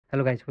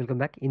Hello guys, welcome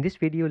back. In this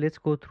video, let's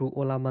go through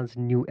Ollama's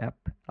new app.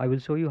 I will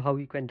show you how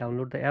you can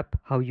download the app,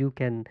 how you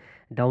can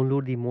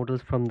download the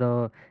models from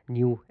the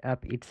new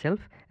app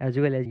itself, as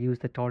well as use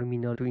the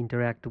terminal to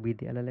interact with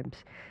the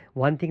LLMs.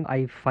 One thing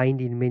I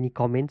find in many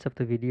comments of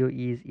the video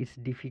is it's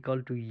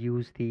difficult to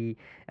use the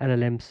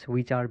LLMs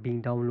which are being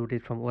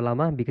downloaded from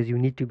Ollama because you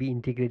need to be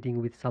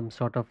integrating with some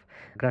sort of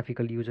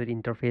graphical user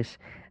interface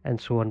and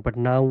so on. But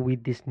now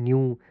with this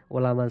new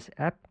Ollama's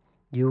app,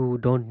 you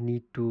don't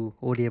need to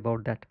worry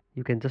about that.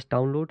 You can just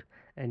download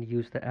and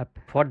use the app.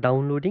 For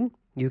downloading,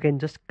 you can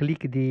just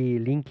click the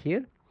link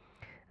here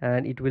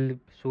and it will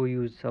show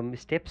you some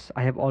steps.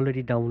 I have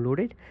already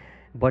downloaded,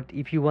 but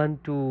if you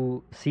want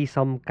to see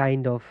some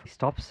kind of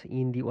stops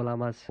in the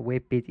Ollama's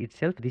web page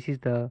itself, this is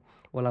the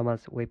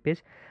Ollama's web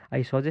page.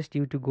 I suggest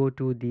you to go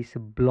to this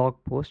blog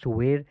post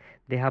where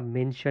they have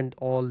mentioned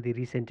all the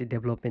recent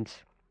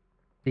developments.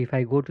 If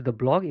I go to the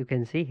blog, you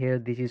can see here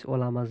this is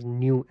Ollama's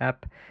new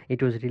app.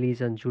 It was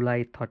released on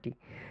July 30.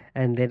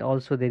 And then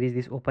also there is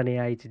this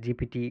OpenAI's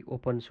GPT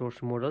open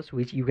source models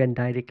which you can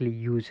directly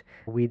use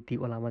with the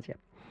Ollama's app.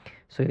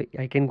 So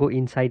I can go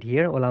inside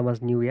here,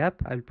 Ollama's new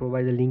app. I'll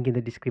provide the link in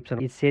the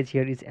description. It says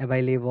here it's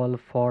available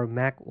for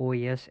Mac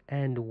OS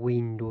and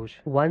Windows.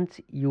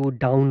 Once you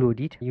download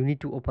it, you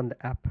need to open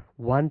the app.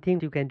 One thing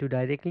you can do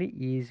directly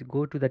is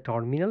go to the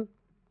terminal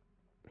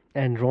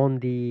and run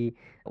the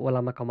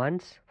Ollama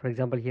commands. For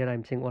example, here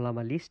I'm saying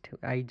Ollama list.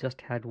 I just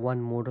had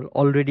one model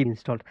already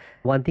installed.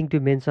 One thing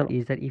to mention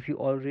is that if you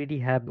already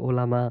have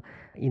Ollama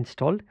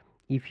installed,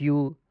 if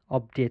you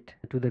update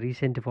to the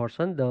recent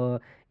version,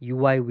 the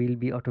UI will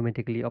be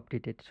automatically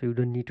updated, so you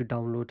don't need to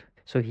download.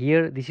 So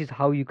here this is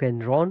how you can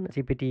run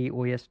GPT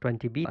OS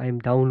 20b. I am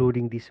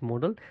downloading this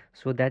model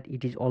so that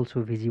it is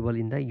also visible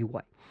in the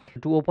UI.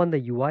 To open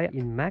the UI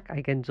in Mac,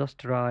 I can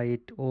just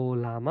write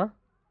Ollama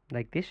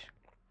like this.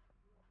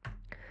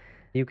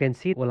 You can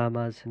see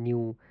Ollama's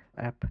new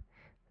app,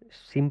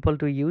 simple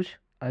to use.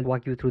 I'll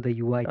walk you through the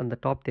UI. On the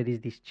top there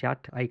is this chat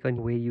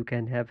icon where you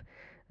can have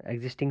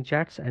existing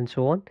chats and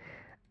so on,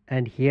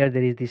 and here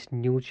there is this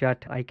new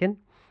chat icon,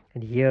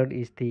 and here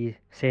is the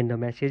send a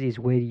message is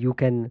where you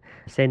can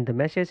send the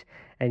message,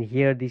 and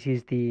here this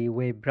is the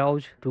web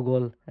browse,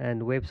 Google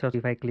and web search.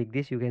 If I click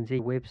this, you can see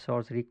web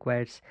source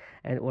requires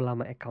an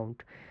Ollama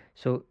account.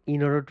 So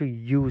in order to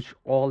use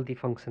all the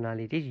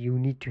functionalities, you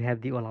need to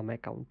have the Ollama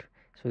account.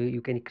 So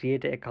you can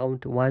create an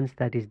account. Once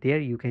that is there,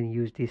 you can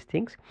use these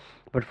things.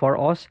 But for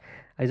us,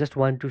 I just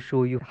want to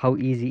show you how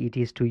easy it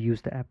is to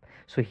use the app.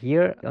 So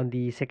here on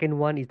the second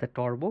one is the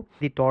turbo.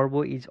 The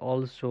turbo is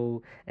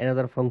also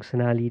another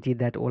functionality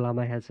that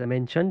Ollama has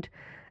mentioned,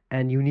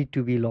 and you need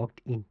to be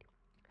logged in.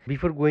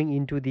 Before going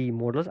into the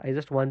models, I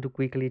just want to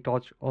quickly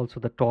touch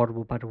also the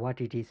turbo part, what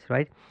it is,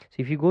 right? So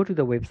if you go to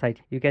the website,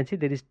 you can see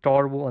there is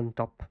turbo on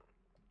top.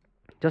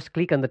 Just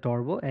click on the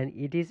turbo and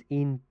it is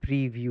in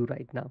preview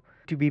right now.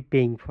 To be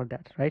paying for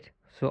that, right?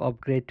 So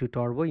upgrade to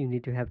turbo, you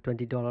need to have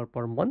 $20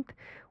 per month.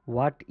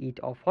 What it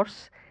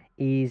offers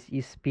is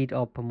speed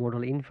up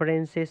model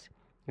inferences,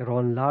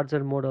 run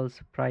larger models,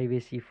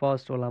 privacy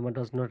first. Ollama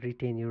does not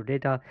retain your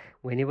data.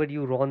 Whenever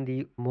you run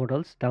the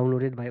models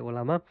downloaded by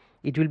Ollama,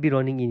 it will be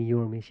running in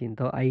your machine.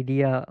 The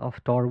idea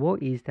of turbo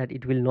is that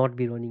it will not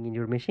be running in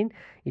your machine,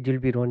 it will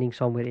be running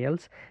somewhere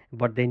else,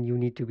 but then you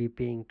need to be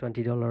paying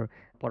 $20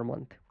 per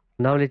month.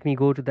 Now let me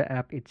go to the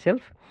app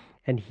itself,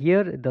 and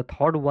here the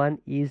third one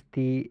is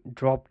the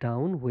drop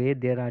down where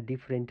there are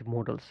different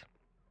models.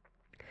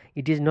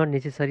 It is not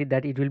necessary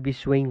that it will be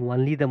showing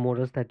only the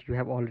models that you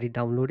have already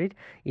downloaded.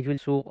 It will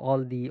show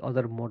all the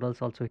other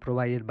models also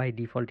provided by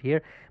default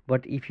here,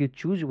 but if you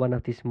choose one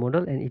of this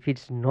model and if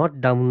it's not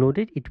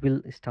downloaded, it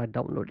will start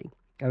downloading.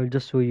 I will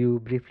just show you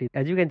briefly.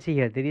 As you can see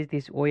here, there is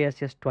this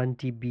OSS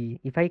 20b.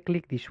 If I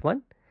click this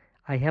one,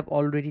 I have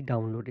already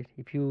downloaded.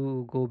 If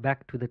you go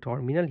back to the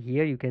terminal,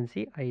 here you can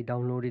see I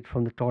downloaded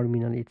from the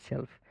terminal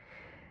itself,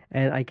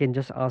 and I can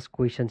just ask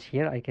questions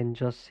here. I can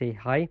just say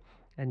hi,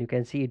 and you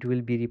can see it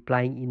will be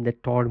replying in the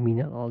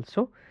terminal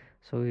also.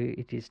 So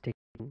it is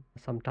taking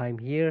some time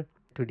here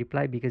to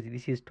reply because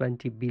this is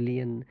 20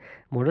 billion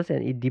models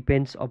and it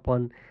depends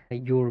upon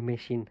your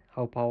machine,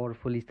 how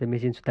powerful is the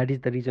machine. So that is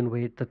the reason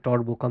where the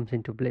turbo comes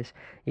into place.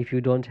 If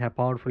you don't have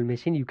powerful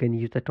machine, you can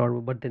use the turbo,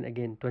 but then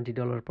again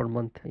 $20 per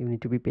month you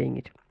need to be paying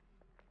it.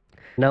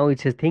 Now it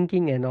says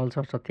thinking and all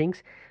sorts of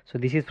things. So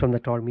this is from the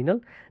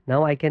terminal.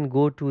 Now I can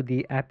go to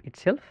the app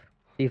itself.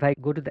 If I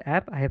go to the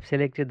app, I have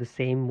selected the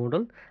same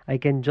model. I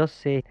can just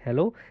say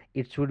hello.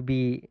 It should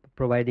be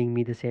providing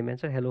me the same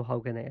answer. Hello, how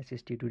can I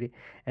assist you today?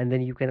 And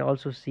then you can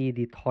also see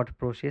the thought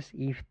process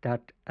if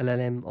that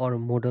LLM or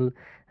model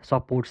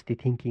supports the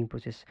thinking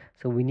process.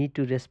 So we need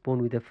to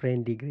respond with a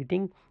friendly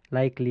greeting,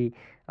 likely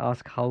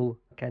ask how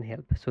can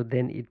help. So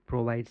then it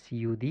provides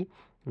you the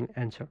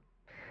answer.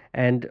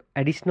 And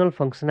additional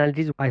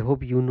functionalities, I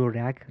hope you know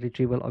RAG,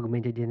 retrieval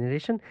augmented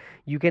generation.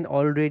 You can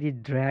already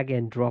drag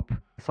and drop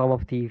some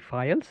of the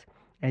files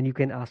and you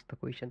can ask the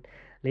question.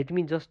 Let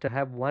me just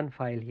have one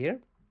file here.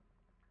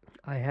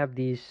 I have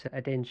this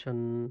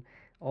attention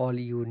all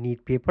you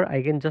need paper.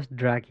 I can just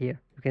drag here.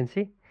 You can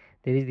see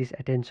there is this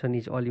attention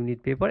is all you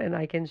need paper, and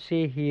I can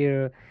say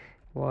here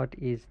what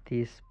is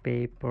this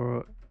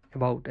paper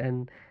about,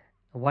 and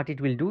what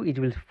it will do, it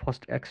will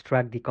first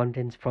extract the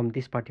contents from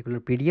this particular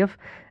PDF,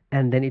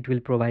 and then it will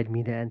provide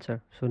me the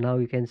answer. So now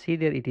you can see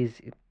there it is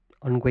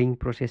ongoing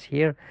process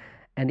here,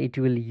 and it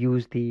will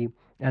use the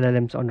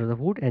LLMs under the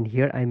hood. And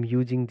here I'm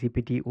using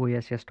GPT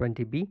OSS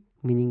 20B,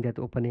 meaning that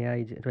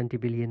OpenAI is a 20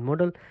 billion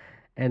model,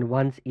 and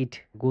once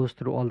it goes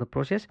through all the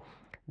process,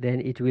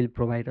 then it will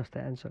provide us the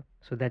answer.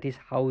 So that is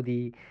how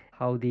the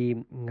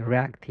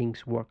RAG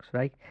things works,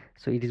 right?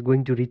 So it is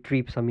going to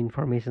retrieve some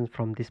information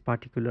from this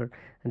particular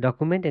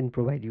document and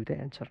provide you the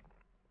answer.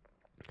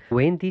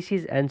 When this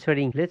is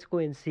answering, let's go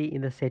and see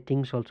in the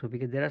settings also,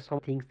 because there are some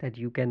things that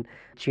you can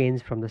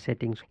change from the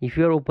settings. If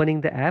you are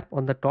opening the app,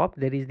 on the top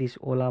there is this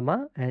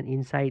Ollama, and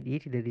inside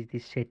it there is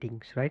this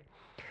settings, right?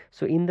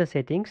 So in the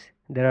settings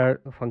there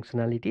are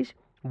functionalities.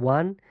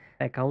 One,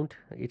 account,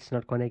 it's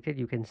not connected,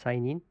 you can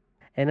sign in.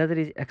 Another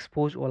is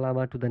expose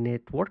Ollama to the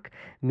network,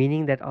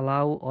 meaning that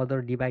allow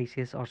other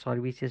devices or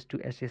services to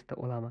access the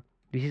Ollama.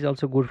 This is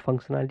also good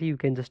functionality. You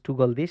can just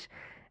toggle this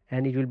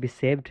and it will be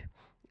saved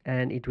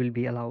and it will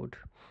be allowed.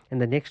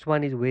 And the next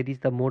one is where is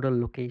the model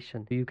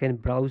location. You can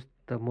browse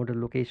the model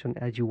location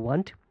as you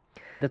want.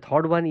 The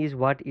third one is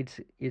what it's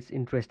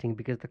interesting,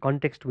 because the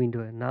context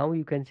window, now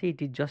you can see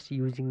it is just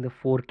using the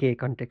 4K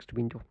context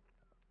window.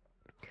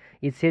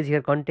 It says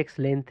here context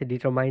length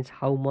determines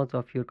how much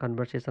of your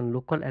conversation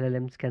local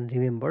LLMs can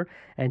remember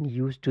and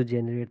use to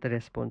generate the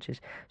responses.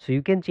 So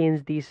you can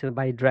change this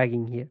by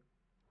dragging here.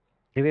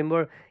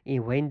 Remember,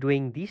 when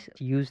doing this,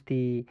 use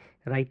the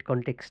right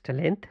context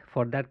length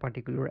for that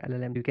particular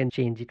LLM. You can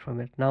change it from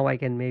it. Now I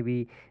can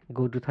maybe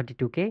go to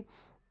 32K.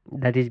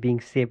 That is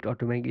being saved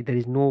automatically. There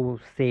is no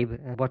save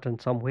button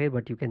somewhere,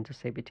 but you can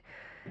just save it.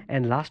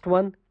 And last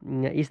one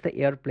is the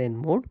airplane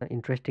mode.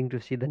 Interesting to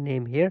see the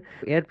name here.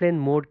 Airplane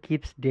mode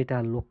keeps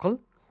data local,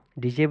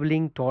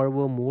 disabling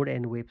turbo mode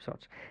and web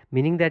search,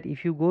 meaning that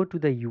if you go to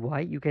the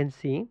UI, you can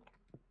see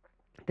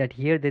that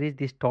here there is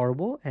this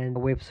turbo and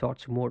web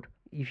search mode.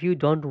 If you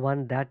don't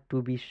want that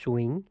to be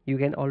showing, you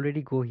can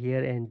already go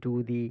here and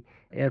do the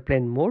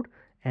airplane mode.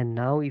 And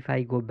now if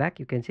I go back,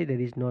 you can see there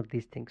is not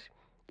these things.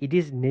 It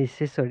is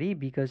necessary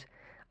because,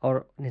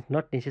 or it's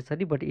not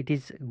necessary, but it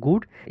is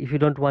good. If you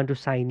don't want to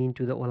sign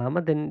into the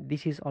Ollama, then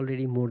this is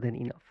already more than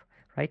enough,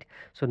 right?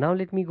 So now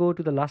let me go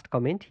to the last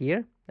comment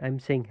here. I'm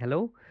saying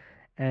hello,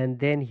 and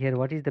then here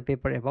what is the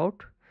paper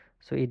about.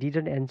 So it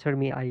didn't answer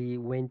me. I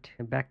went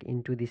back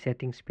into the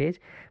settings page,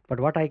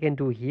 but what I can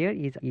do here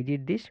is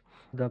edit this.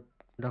 The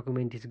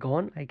document is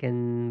gone. I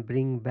can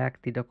bring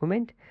back the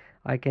document.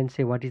 I can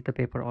say what is the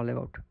paper all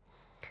about.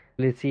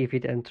 Let's see if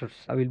it answers.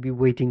 I will be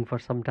waiting for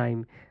some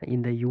time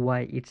in the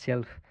UI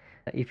itself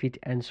if it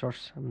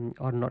answers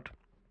or not.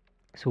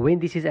 So when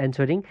this is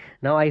answering,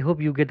 now I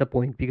hope you get the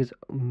point, because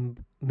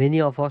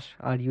many of us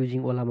are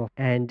using Ollama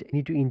and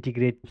need to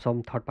integrate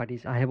some third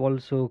parties. I have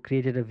also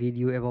created a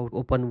video about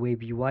Open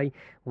Web UI,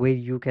 where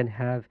you can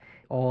have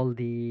all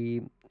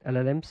the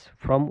LLMs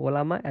from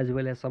Ollama as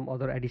well as some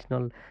other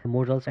additional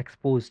models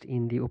exposed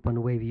in the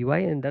Open Web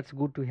UI, and that's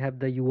good to have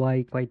the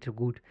UI quite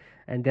good.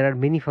 And there are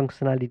many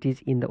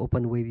functionalities in the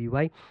Open Web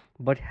UI,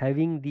 but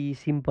having the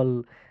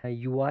simple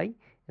UI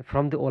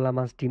from the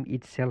Ollama's team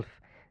itself,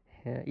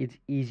 it's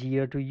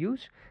easier to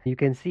use. You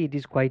can see it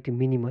is quite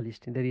minimalist.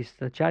 There is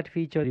the chat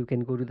feature. You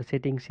can go to the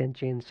settings and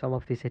change some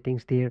of the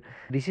settings there.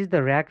 This is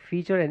the RAG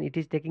feature, and it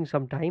is taking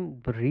some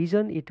time. The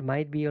reason it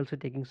might be also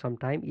taking some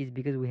time is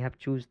because we have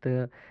choose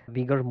the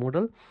bigger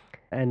model,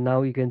 and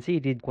now you can see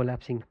it is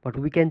collapsing, but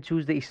we can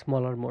choose the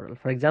smaller model.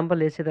 For example,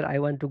 let's say that I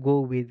want to go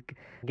with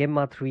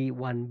Gemma 3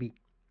 1B.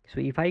 So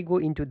if I go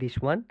into this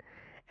one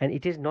and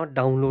it is not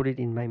downloaded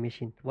in my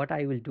machine, what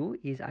I will do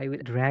is I will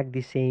drag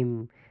the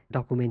same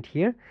document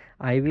here.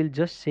 I will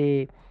just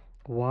say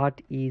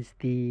what is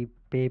the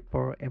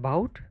paper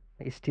about.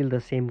 It's still the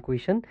same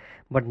question,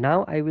 but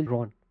now I will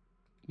run.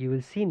 You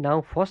will see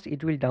now first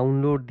it will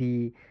download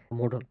the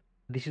model.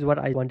 This is what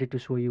I wanted to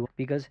show you,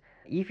 because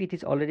if it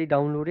is already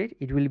downloaded,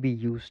 it will be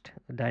used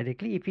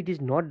directly. If it is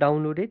not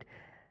downloaded,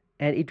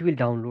 and it will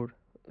download.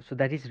 So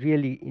that is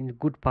really in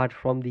good part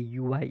from the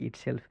UI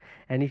itself.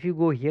 And if you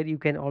go here, you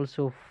can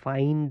also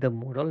find the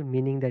model,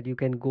 meaning that you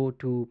can go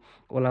to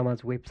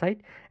Ollama's website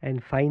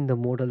and find the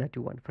model that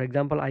you want. For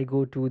example, I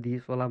go to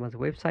this Ollama's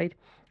website,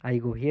 I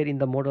go here in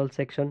the model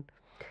section,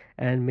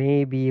 and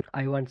maybe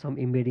I want some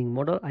embedding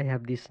model. I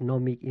have this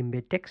nomic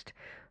embed text,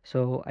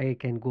 so I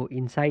can go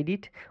inside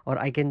it, or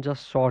I can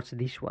just search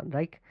this one,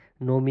 right?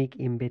 Nomic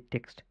embed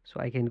text. So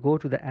I can go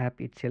to the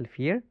app itself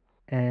here,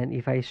 and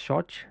if I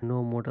search,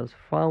 no models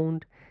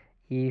found.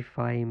 If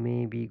I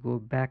maybe go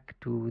back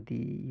to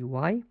the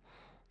UI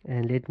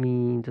and let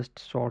me just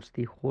search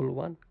the whole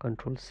one,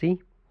 Control C.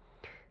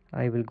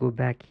 I will go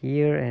back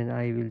here and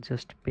I will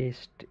just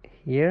paste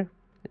here.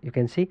 You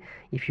can see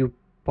if you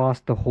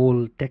pass the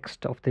whole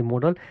text of the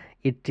model,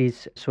 it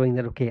is showing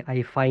that okay,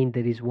 I find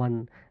there is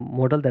one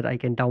model that I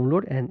can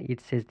download, and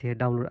it says there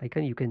download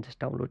icon. You can just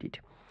download it.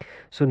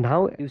 So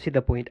now you see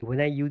the point. When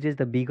I uses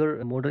the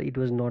bigger model, it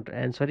was not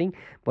answering,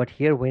 but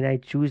here when I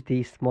choose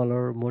the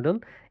smaller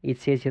model, it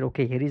says here,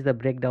 okay, here is the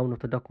breakdown of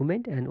the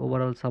document and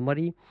overall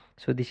summary.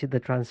 So this is the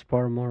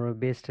transformer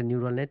based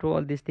neural network,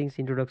 all these things,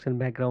 introduction,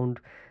 background,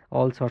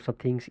 all sorts of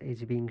things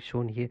is being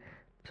shown here.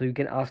 So you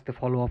can ask the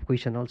follow-up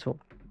question also.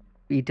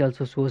 It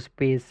also shows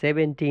page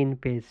 17,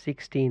 page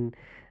 16,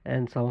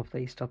 and some of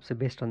the stuff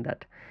based on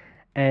that.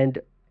 And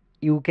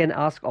you can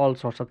ask all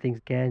sorts of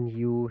things. Can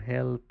you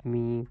help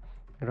me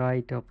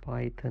write a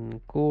Python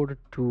code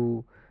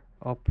to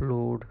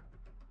upload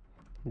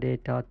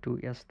data to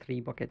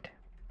S3 bucket?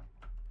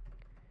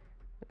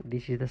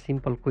 This is the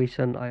simple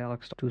question I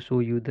asked to show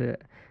you the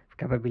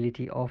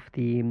capability of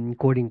the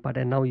coding part.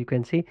 And now you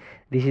can see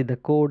this is the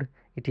code.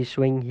 It is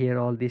showing here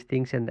all these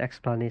things and the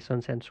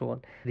explanations and so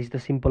on. This is the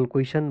simple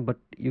question, but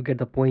you get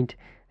the point.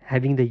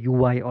 Having the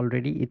UI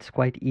already, it's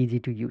quite easy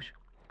to use.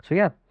 So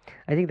yeah,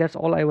 I think that's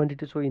all I wanted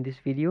to show in this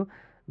video.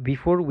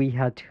 Before we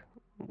had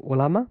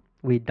Ollama,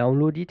 we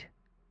download it,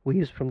 we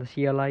use from the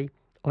CLI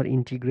or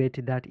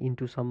integrate that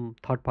into some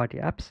third-party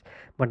apps.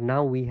 But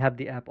now we have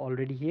the app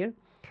already here,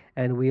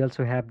 and we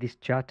also have this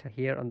chat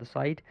here on the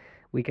side.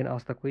 We can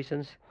ask the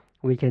questions,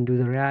 we can do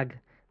the RAG,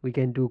 we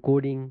can do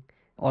coding,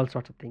 all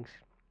sorts of things.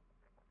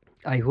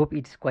 I hope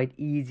it's quite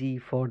easy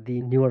for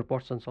the newer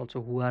persons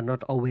also who are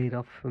not aware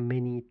of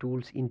many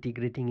tools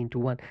integrating into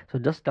one. So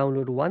just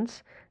download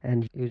once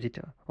and use it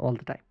all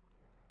the time.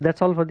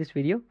 That's all for this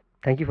video.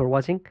 Thank you for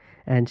watching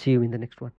and see you in the next one.